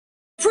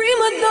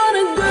my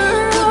daughter,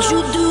 girl. Would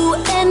you do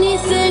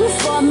anything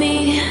for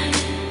me?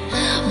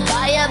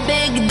 Buy a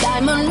big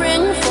diamond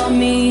ring for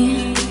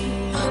me?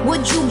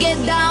 Would you get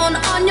down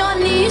on your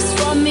knees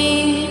for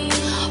me?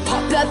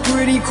 Pop that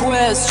pretty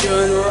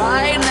question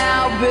right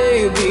now,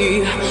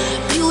 baby.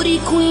 Beauty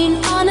queen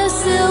on a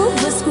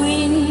silver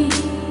screen,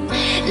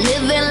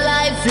 living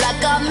life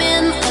like I'm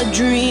in a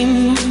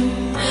dream.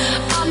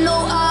 I know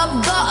I've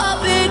got a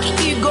big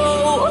ego,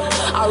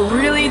 I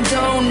really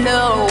don't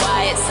know why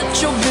it's such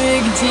a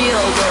big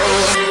deal,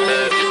 though.